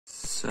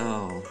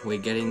So, we're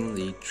getting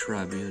the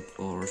Tribute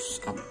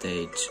Wars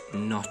update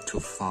not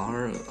too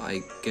far,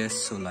 I guess,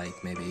 so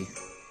like maybe,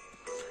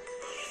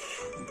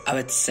 I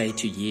would say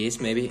 2 years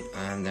maybe,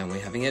 and then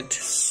we're having it.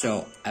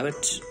 So, I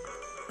would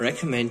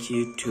recommend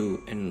you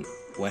to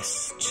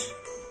invest,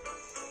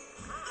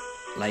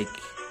 like,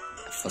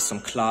 for some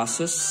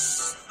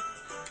classes.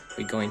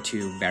 We're going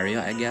to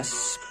Vesteria, I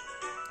guess.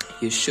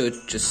 You should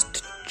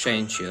just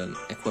change your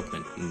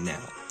equipment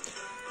now,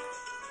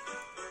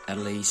 at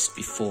least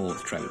before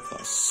Tribute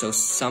Wars. So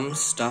some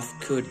stuff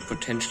could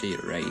potentially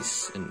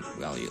raise in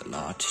value a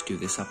lot due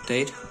to this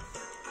update.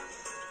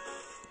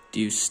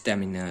 Due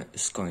stamina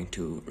is going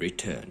to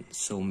return.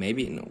 So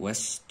maybe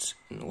invest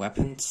in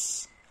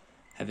weapons,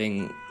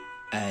 having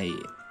a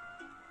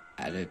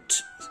added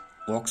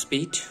walk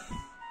speed.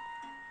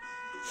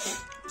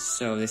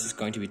 So this is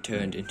going to be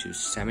turned into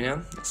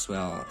stamina, as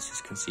well as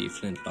you can see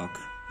Flintlock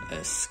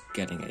is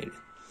getting a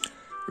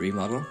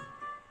remodel.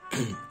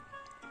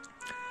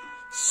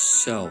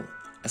 So,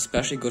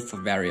 especially good for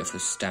Vesteria for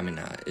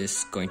stamina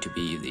is going to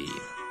be the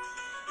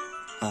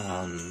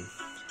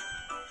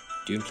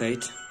Dune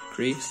Plate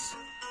Greaves.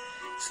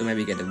 So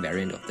maybe get a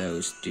variant of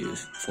those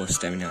for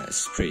stamina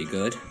is pretty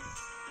good.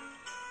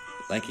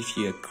 Like if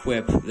you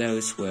equip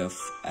those with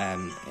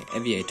an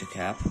Aviator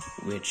Cap,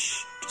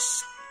 which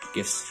just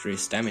gives free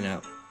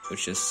stamina,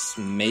 which is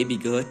maybe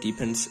good,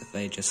 depends if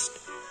they just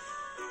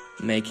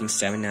making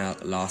stamina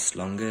last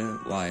longer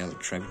while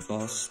Tribute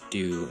Wars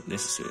do.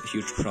 This is a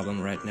huge problem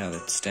right now,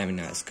 that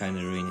stamina is kind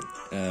of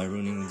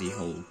ruining the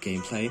whole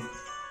gameplay.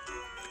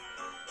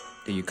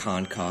 That you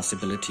can't cast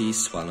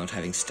abilities while not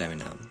having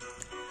stamina.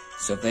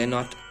 So if they're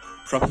not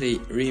properly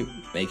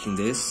remaking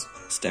this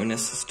stamina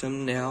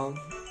system now,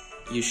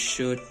 you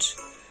should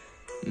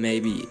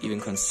maybe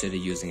even consider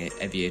using an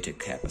Aviator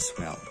Cap as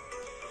well.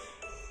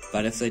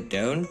 But if they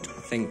don't,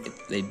 I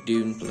think the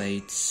Dune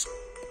Plate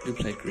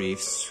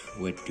Greaves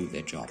would do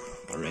their job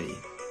already.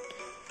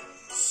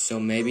 So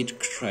maybe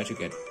try to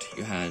get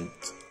your hand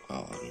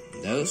on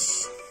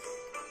those.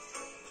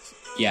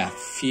 Yeah,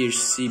 Fierce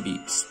Sea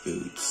Beast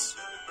boots.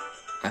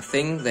 I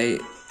think they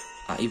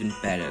are even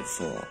better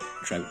for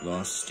Tribute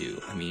Wars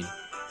too. I mean,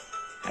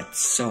 it's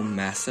so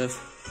massive.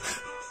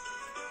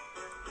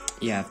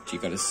 Yeah, you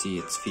gotta see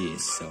its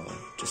fears, so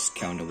just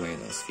count away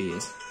those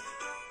fears.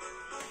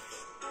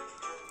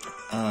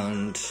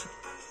 And,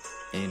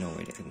 you know,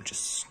 wait, I can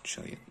just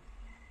show you.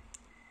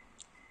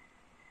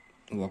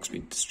 Walk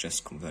speed is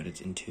just converted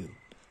into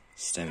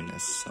stamina,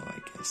 so I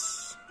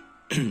guess,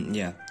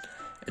 yeah,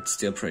 it's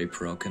still pretty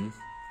broken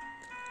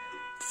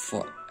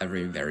for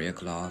every Vesteria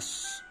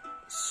class.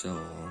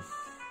 So,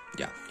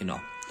 yeah, you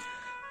know,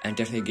 and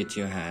definitely get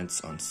your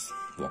hands on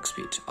walk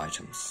speed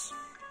items.